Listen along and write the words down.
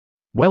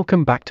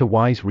Welcome back to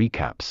Wise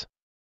Recaps.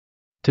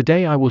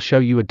 Today I will show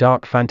you a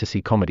dark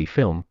fantasy comedy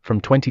film from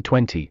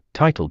 2020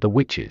 titled The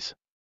Witches.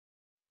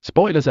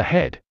 Spoilers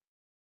ahead.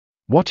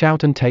 Watch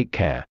out and take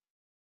care.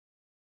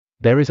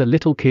 There is a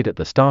little kid at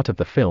the start of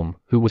the film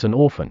who was an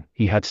orphan.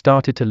 He had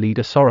started to lead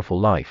a sorrowful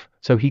life,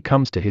 so he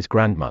comes to his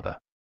grandmother.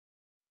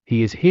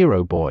 He is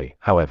Hero Boy,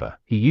 however,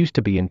 he used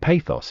to be in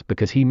pathos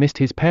because he missed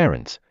his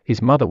parents.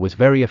 His mother was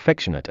very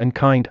affectionate and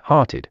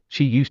kind-hearted.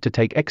 She used to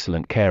take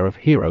excellent care of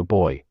Hero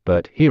Boy,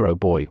 but Hero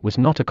Boy was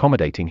not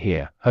accommodating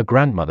here. Her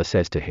grandmother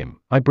says to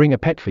him, "I bring a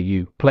pet for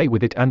you, play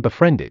with it and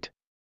befriend it.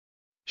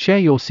 Share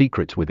your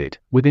secrets with it."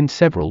 Within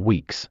several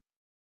weeks,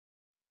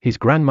 his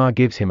grandma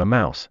gives him a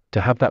mouse.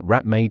 To have that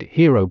rat made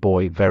Hero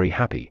Boy very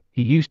happy.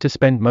 He used to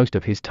spend most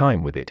of his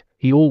time with it.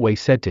 He always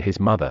said to his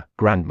mother,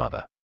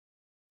 "Grandmother,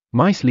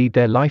 mice lead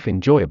their life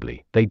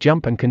enjoyably, they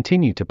jump and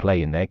continue to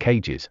play in their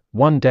cages."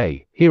 One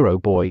day, Hero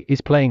Boy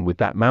is playing with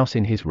that mouse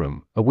in his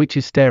room. A witch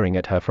is staring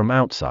at her from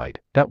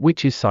outside. That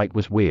witch's sight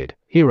was weird.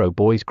 Hero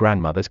Boy's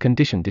grandmother's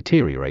condition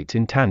deteriorates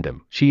in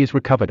tandem. She is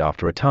recovered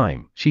after a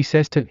time. She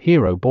says to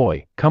Hero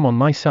Boy, "Come on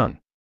my son.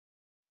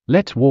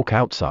 Let's walk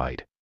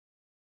outside."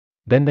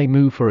 Then they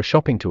move for a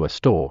shopping to a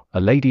store. A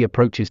lady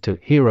approaches to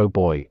Hero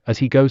Boy as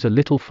he goes a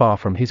little far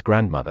from his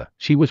grandmother.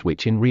 She was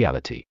witch in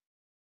reality.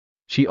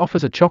 She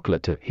offers a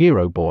chocolate to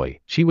Hero Boy.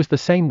 She was the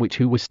same witch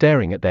who was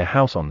staring at their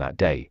house on that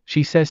day.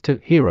 She says to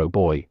Hero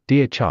Boy,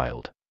 "Dear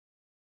child,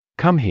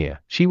 come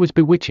here." She was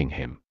bewitching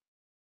him.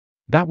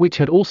 That witch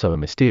had also a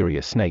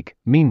mysterious snake.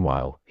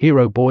 Meanwhile,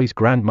 Hero Boy's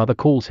grandmother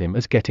calls him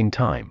as getting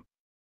time.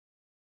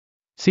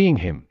 Seeing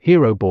him,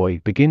 Hero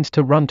Boy begins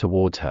to run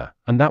towards her,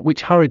 and that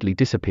witch hurriedly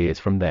disappears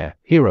from there.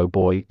 Hero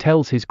Boy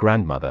tells his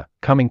grandmother,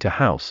 "Coming to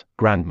house,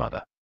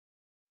 grandmother.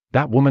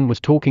 That woman was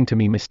talking to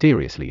me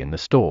mysteriously in the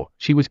store.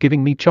 She was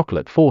giving me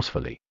chocolate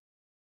forcefully.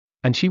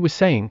 And she was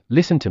saying,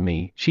 'Listen to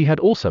me.' She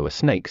had also a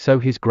snake." So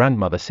his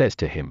grandmother says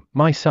to him,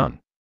 "My son,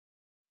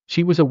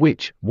 she was a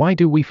witch. Why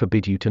do we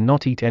forbid you to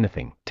not eat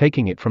anything,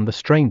 taking it from the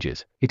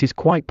strangers? It is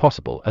quite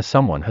possible as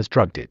someone has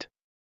drugged it.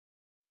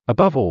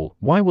 Above all,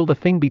 why will the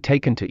thing be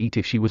taken to eat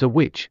if she was a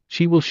witch?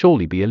 She will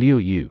surely be allure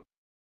you.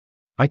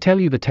 I tell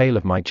you the tale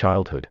of my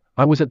childhood.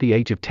 I was at the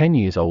age of 10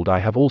 years old. I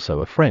have also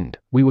a friend.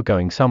 We were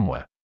going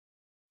somewhere.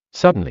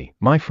 Suddenly,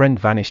 my friend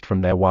vanished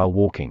from there while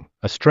walking.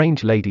 A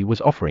strange lady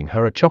was offering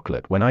her a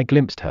chocolate. When I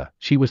glimpsed her,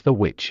 she was the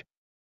witch.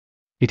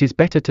 It is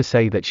better to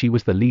say that she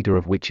was the leader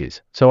of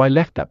witches, so I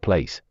left that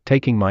place,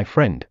 taking my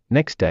friend.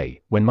 Next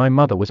day, when my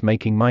mother was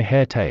making my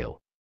hair tail,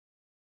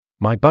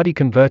 my buddy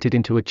converted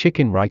into a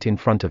chicken right in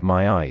front of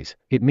my eyes.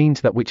 It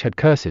means that witch had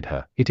cursed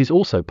her. It is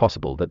also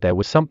possible that there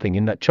was something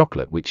in that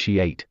chocolate which she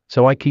ate,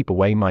 so I keep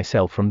away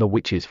myself from the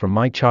witches from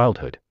my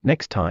childhood.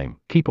 Next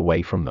time, keep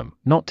away from them,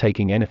 not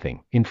taking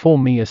anything.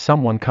 Inform me as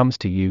someone comes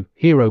to you."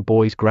 Hero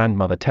Boy's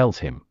grandmother tells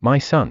him, "My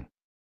son,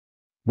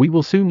 we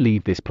will soon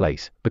leave this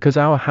place, because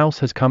our house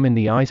has come in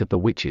the eyes of the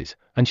witches,"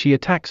 and she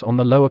attacks on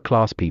the lower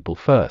class people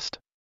first.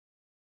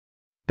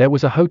 There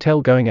was a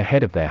hotel going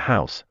ahead of their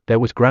house. There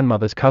was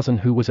grandmother's cousin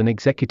who was an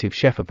executive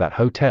chef of that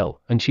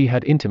hotel, and she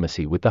had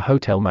intimacy with the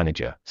hotel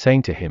manager,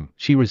 saying to him,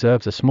 she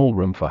reserves a small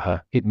room for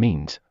her. It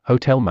means,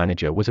 hotel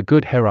manager was a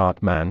good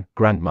Herat man.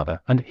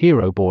 Grandmother and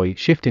Hero Boy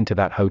shift into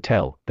that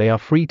hotel. They are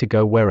free to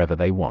go wherever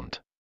they want.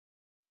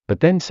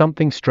 But then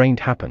something strange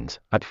happens.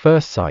 At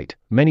first sight,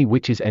 many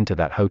witches enter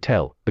that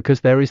hotel,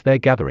 because there is their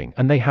gathering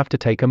and they have to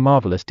take a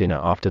marvelous dinner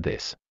after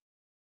this.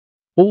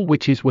 All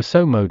witches were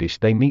so modish.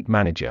 They meet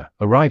manager.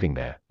 Arriving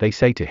there, they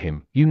say to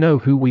him, "You know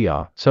who we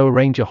are, so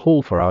arrange a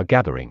hall for our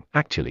gathering."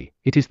 Actually,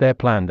 it is their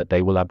plan that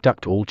they will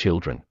abduct all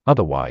children.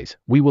 Otherwise,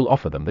 we will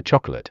offer them the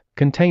chocolate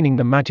containing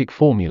the magic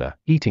formula.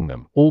 Eating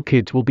them, all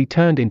kids will be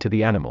turned into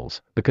the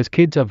animals, because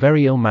kids are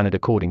very ill-mannered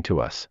according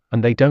to us,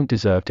 and they don't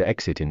deserve to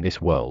exit in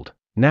this world.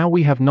 Now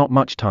we have not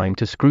much time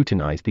to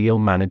scrutinize the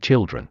ill-mannered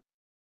children,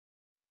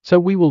 so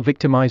we will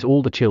victimize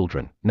all the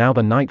children. Now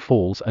the night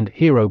falls and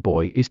Hero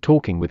Boy is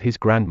talking with his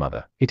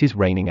grandmother. It is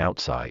raining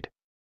outside.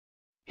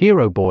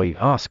 Hero Boy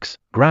asks,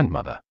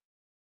 "Grandmother,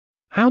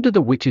 how do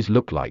the witches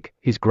look like?"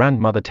 His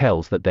grandmother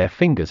tells that their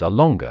fingers are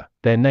longer,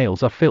 their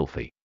nails are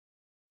filthy.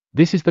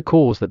 This is the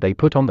cause that they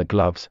put on the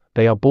gloves.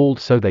 They are bald,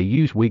 so they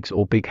use wigs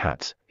or big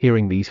hats.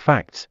 Hearing these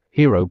facts,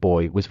 Hero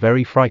Boy was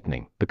very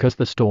frightening, because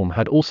the storm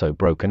had also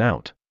broken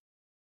out.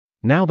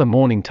 Now the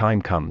morning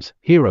time comes.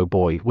 Hero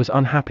Boy was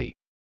unhappy,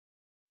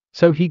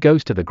 so he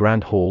goes to the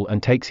grand hall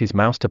and takes his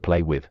mouse to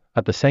play with.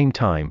 At the same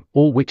time,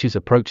 all witches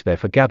approach their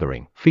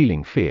gathering.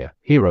 Feeling fear,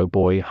 Hero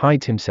Boy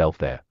hides himself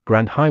there.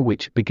 Grand High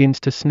Witch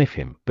begins to sniff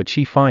him, but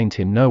she finds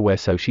him nowhere,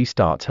 so she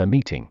starts her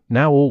meeting.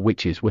 Now all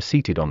witches were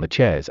seated on the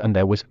chairs and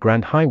there was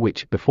Grand High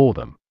Witch before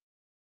them.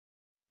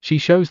 She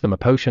shows them a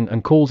potion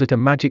and calls it a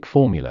magic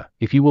formula.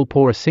 If you will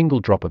pour a single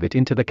drop of it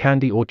into the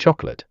candy or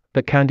chocolate,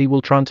 the candy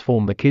will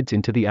transform the kids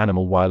into the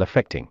animal while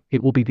affecting.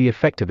 It will be the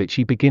effect of it.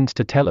 She begins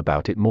to tell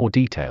about it more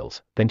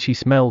details. Then she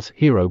smells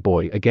Hero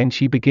Boy again.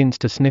 She begins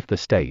to sniff the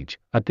stage.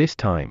 At this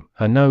time,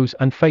 her nose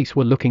and face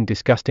were looking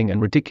disgusting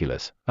and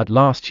ridiculous. At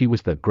last she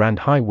was the Grand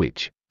High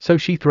Witch, so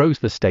she throws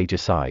the stage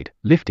aside,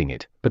 lifting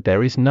it, but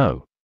there is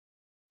no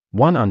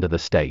one under the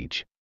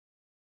stage.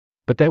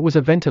 But there was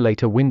a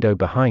ventilator window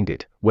behind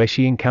it, where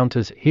she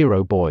encounters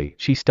Hero Boy.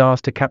 She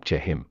stars to capture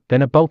him,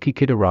 then a bulky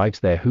kid arrives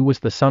there who was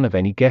the son of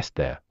any guest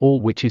there.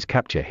 All witches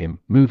capture him,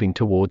 moving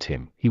towards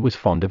him. He was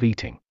fond of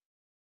eating.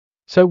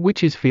 So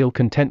witches feel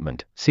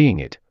contentment, seeing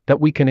it, that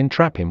we can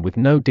entrap him with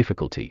no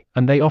difficulty,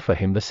 and they offer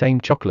him the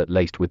same chocolate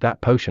laced with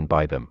that potion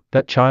by them.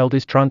 That child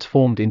is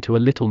transformed into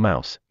a little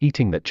mouse,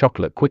 eating that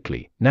chocolate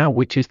quickly. Now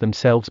witches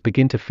themselves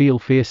begin to feel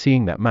fear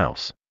seeing that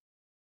mouse,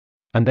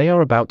 and they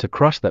are about to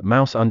crush that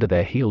mouse under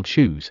their heeled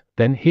shoes.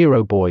 Then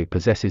Hero Boy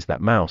possesses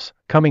that mouse,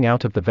 coming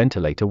out of the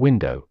ventilator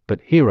window, but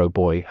Hero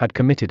Boy had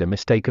committed a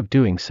mistake of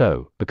doing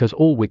so, because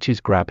all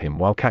witches grab him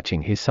while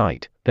catching his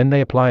sight. Then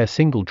they apply a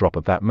single drop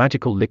of that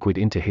magical liquid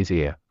into his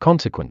ear.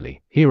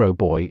 Consequently, Hero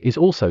Boy is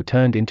also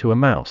turned into a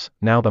mouse.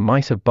 Now the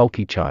mice of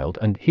Bulky Child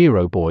and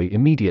Hero Boy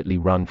immediately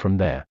run from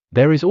there.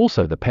 There is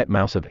also the pet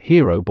mouse of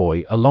Hero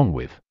Boy along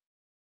with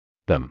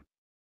them.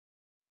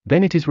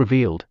 Then it is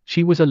revealed,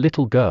 she was a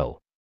little girl,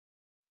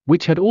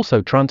 which had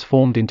also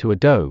transformed into a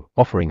doe,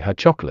 offering her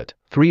chocolate.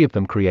 Three of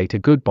them create a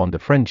good bond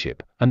of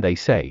friendship, and they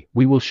say,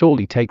 "We will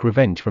surely take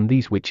revenge from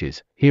these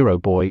witches." Hero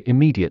Boy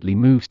immediately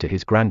moves to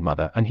his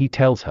grandmother and he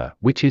tells her,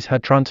 "Witches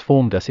had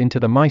transformed us into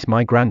the mice,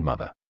 my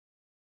grandmother."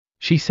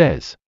 She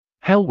says,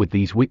 "Hell with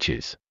these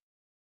witches.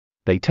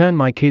 They turn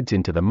my kids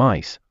into the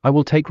mice, I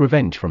will take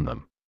revenge from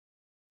them."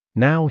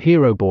 Now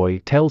Hero Boy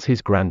tells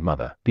his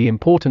grandmother, "The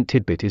important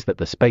tidbit is that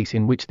the space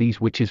in which these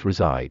witches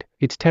reside,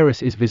 its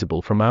terrace is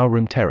visible from our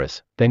room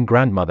terrace." Then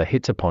grandmother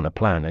hits upon a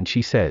plan and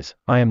she says,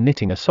 "I am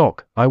knitting a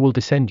sock, I will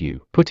descend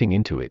you, putting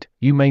into it,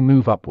 you may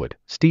move upward,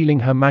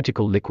 stealing her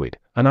magical liquid,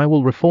 and I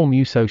will reform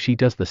you." So she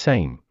does the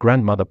same.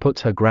 Grandmother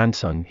puts her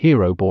grandson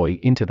Hero Boy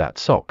into that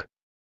sock.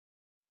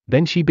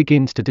 Then she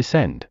begins to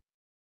descend.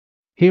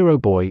 Hero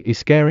Boy is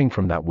scaring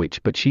from that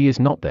witch, but she is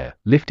not there.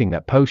 Lifting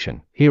that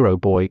potion, Hero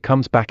Boy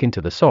comes back into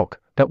the sock.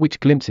 That witch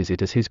glimpses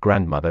it as his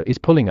grandmother is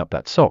pulling up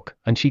that sock,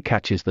 and she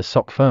catches the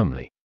sock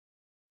firmly.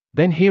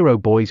 Then Hero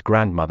Boy's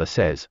grandmother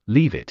says,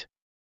 "Leave it.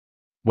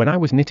 When I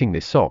was knitting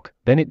this sock,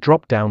 then it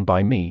dropped down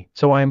by me,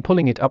 so I am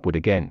pulling it upward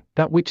again."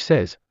 That witch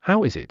says,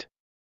 "How is it?"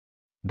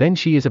 Then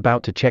she is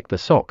about to check the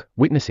sock.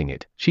 Witnessing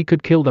it, she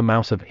could kill the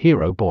mouse of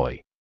Hero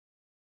Boy.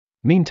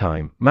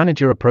 Meantime,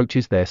 manager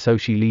approaches there, so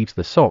she leaves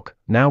the sock.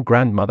 Now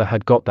grandmother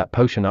had got that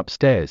potion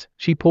upstairs.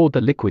 She poured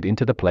the liquid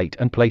into the plate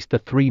and placed the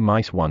three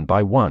mice one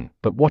by one.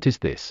 But what is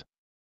this?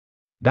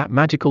 That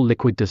magical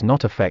liquid does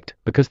not affect,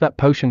 because that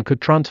potion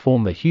could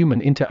transform the human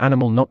into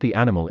animal, not the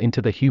animal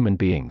into the human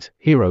beings.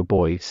 Hero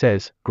Boy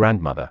says,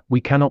 "Grandmother,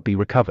 we cannot be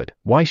recovered.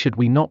 Why should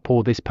we not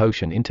pour this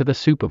potion into the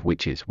soup of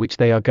witches which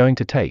they are going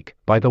to take?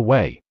 By the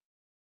way,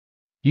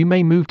 you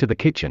may move to the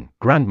kitchen."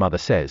 Grandmother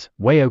says,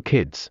 "Wayo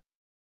kids.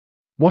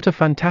 What a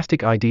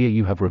fantastic idea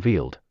you have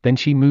revealed." Then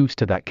she moves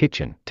to that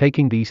kitchen,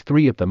 taking these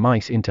three of the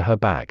mice into her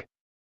bag,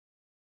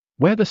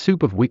 where the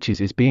soup of witches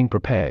is being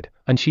prepared,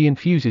 and she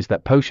infuses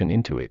that potion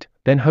into it.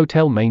 Then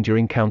Hotel Manger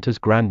encounters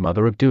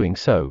grandmother of doing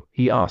so.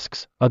 He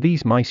asks, "Are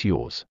these mice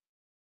yours?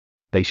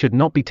 They should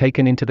not be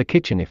taken into the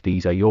kitchen if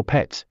these are your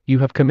pets. You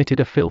have committed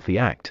a filthy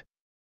act."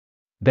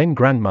 Then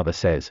grandmother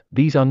says,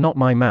 "These are not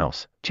my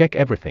mouse, check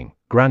everything."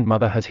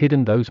 Grandmother has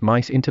hidden those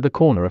mice into the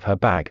corner of her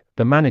bag.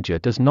 The manager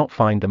does not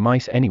find the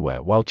mice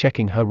anywhere while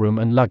checking her room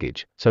and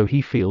luggage, so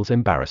he feels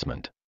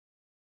embarrassment.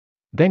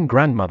 Then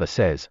grandmother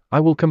says, "I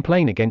will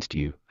complain against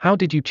you. How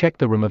did you check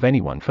the room of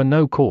anyone for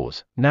no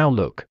cause? Now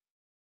look.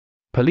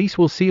 Police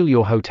will seal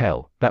your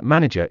hotel." That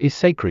manager is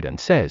sacred and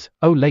says,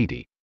 "Oh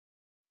lady,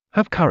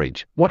 have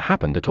courage, what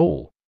happened at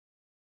all?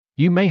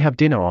 You may have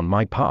dinner on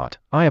my part,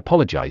 I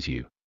apologize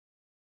you."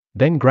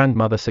 Then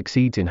grandmother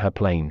succeeds in her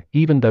plan,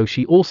 even though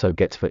she also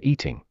gets for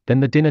eating. Then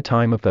the dinner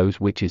time of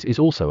those witches is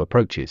also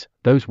approaches.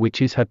 Those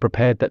witches had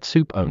prepared that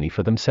soup only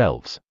for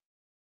themselves,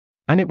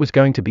 and it was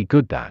going to be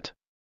good that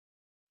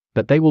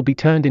they will be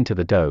turned into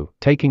the dough,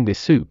 taking this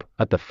soup.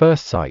 At the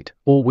first sight,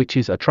 all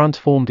witches are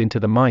transformed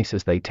into the mice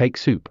as they take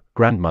soup.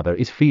 Grandmother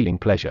is feeling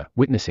pleasure,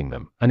 witnessing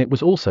them, and it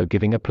was also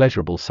giving a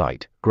pleasurable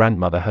sight.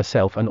 Grandmother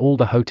herself and all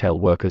the hotel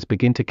workers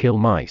begin to kill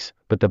mice,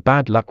 but the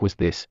bad luck was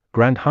this,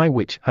 Grand High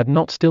Witch had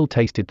not still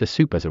tasted the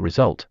soup. As a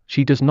result,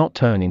 she does not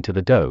turn into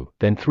the dough.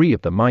 Then three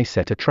of the mice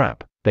set a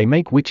trap. They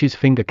make witch's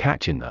finger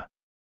catch in the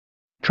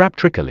trap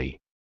trickily.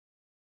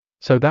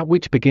 So that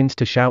witch begins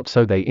to shout,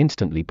 so they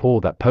instantly pour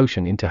that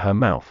potion into her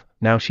mouth.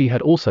 Now she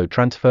had also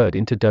transferred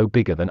into dough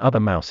bigger than other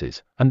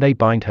mouses, and they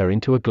bind her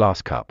into a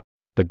glass cup.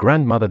 The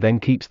grandmother then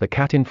keeps the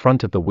cat in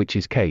front of the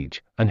witch's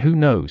cage, and who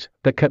knows,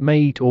 that cat may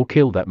eat or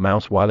kill that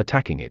mouse while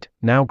attacking it.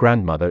 Now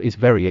grandmother is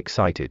very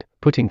excited,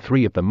 putting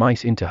three of the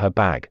mice into her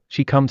bag.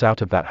 She comes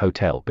out of that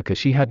hotel because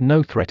she had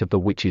no threat of the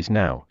witches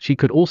now. She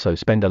could also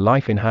spend a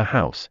life in her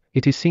house.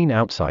 It is seen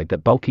outside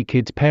that Bulky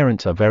Kid's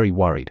parents are very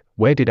worried.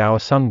 Where did our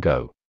son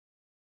go?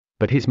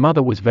 But his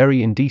mother was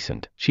very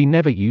indecent. She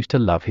never used to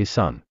love his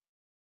son.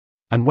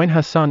 And when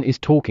her son is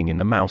talking in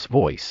the mouse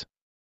voice,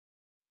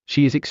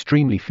 she is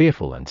extremely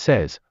fearful and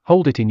says,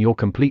 "Hold it in your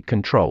complete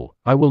control,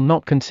 I will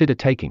not consider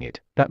taking it."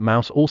 That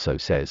mouse also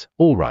says,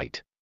 "All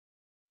right.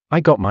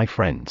 I got my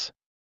friends.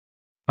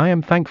 I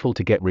am thankful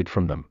to get rid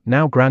from them.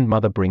 Now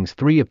grandmother brings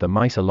 3 of the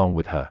mice along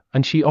with her,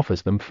 and she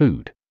offers them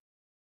food.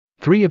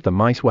 3 of the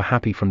mice were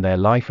happy from their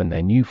life and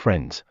their new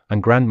friends,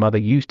 and grandmother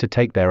used to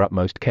take their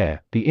utmost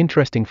care. The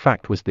interesting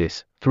fact was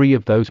this: 3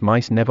 of those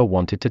mice never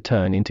wanted to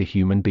turn into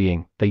human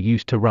being. They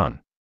used to run,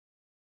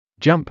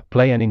 jump,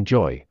 play and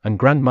enjoy, and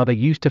grandmother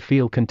used to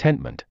feel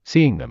contentment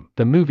seeing them.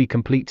 The movie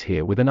completes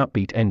here with an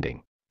upbeat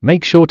ending.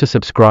 Make sure to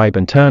subscribe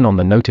and turn on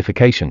the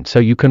notification so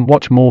you can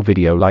watch more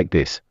video like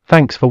this.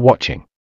 Thanks for watching.